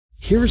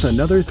Here's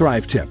another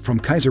Thrive tip from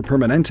Kaiser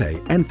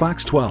Permanente and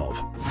Fox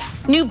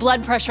 12. New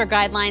blood pressure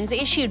guidelines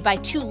issued by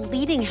two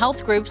leading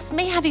health groups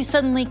may have you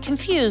suddenly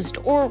confused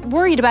or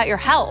worried about your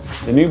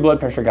health. The new blood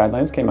pressure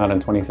guidelines came out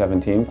in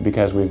 2017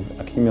 because we've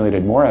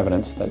accumulated more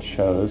evidence that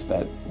shows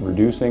that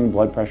reducing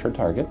blood pressure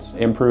targets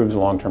improves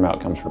long-term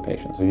outcomes for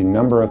patients. The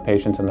number of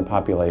patients in the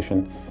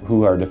population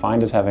who are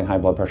defined as having high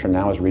blood pressure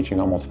now is reaching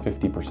almost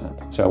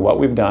 50%. So what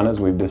we've done is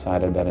we've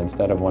decided that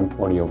instead of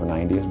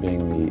 140/90 as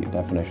being the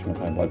definition of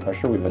high blood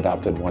pressure, we've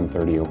adopted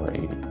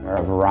 130/80. There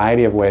are a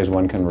variety of ways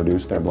one can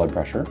reduce their blood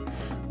pressure.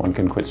 One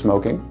can quit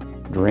smoking,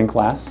 drink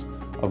less,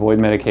 avoid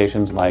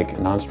medications like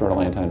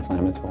non-steroidal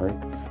anti-inflammatory.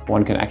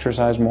 One can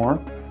exercise more,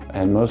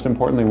 and most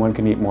importantly, one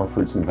can eat more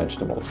fruits and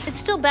vegetables. It's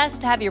still best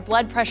to have your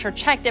blood pressure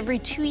checked every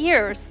 2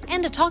 years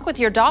and to talk with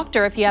your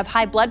doctor if you have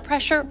high blood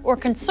pressure or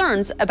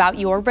concerns about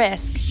your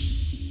risk.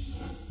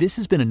 This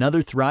has been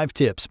another Thrive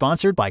tip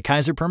sponsored by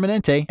Kaiser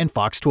Permanente and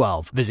Fox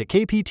 12. Visit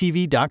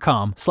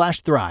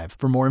kptv.com/thrive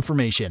for more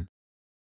information.